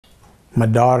My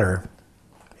daughter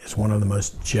is one of the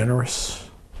most generous,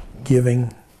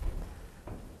 giving,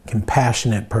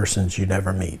 compassionate persons you'd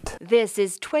ever meet. This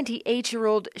is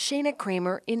 28-year-old Shayna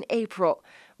Kramer in April.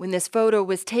 When this photo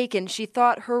was taken, she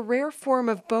thought her rare form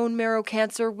of bone marrow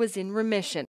cancer was in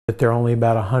remission. But there are only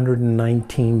about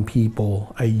 119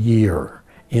 people a year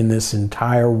in this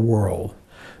entire world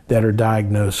that are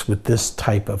diagnosed with this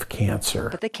type of cancer.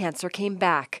 But the cancer came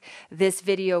back. This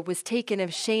video was taken of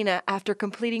Shayna after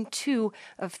completing 2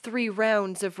 of 3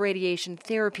 rounds of radiation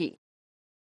therapy.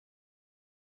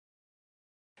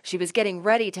 She was getting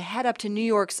ready to head up to New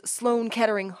York's Sloan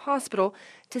Kettering Hospital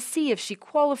to see if she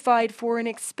qualified for an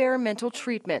experimental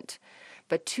treatment.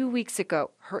 But 2 weeks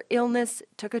ago, her illness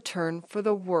took a turn for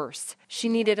the worse. She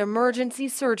needed emergency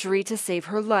surgery to save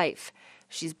her life.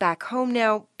 She's back home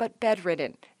now, but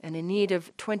bedridden and in need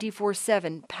of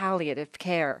 24/7 palliative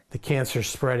care. The cancer's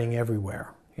spreading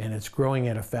everywhere, and it's growing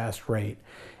at a fast rate,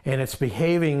 and it's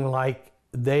behaving like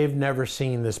they've never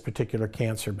seen this particular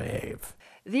cancer behave.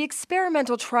 The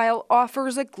experimental trial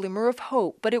offers a glimmer of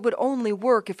hope, but it would only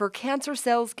work if her cancer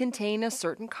cells contain a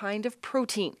certain kind of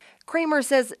protein. Kramer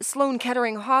says Sloan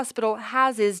Kettering Hospital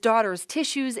has his daughter's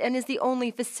tissues and is the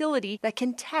only facility that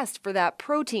can test for that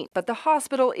protein. But the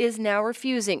hospital is now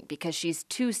refusing because she's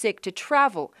too sick to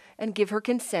travel and give her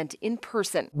consent in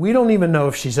person. We don't even know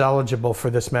if she's eligible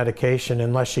for this medication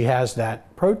unless she has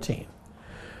that protein.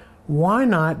 Why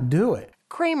not do it?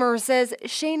 Kramer says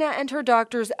Shayna and her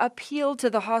doctors appealed to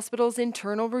the hospital's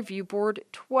internal review board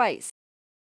twice,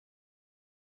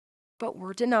 but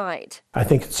were denied. I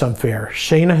think it's unfair.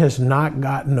 Shayna has not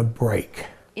gotten a break.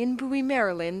 In Bowie,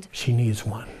 Maryland, She needs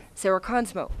one. Sarah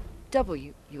Consmo,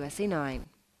 WUSA 9.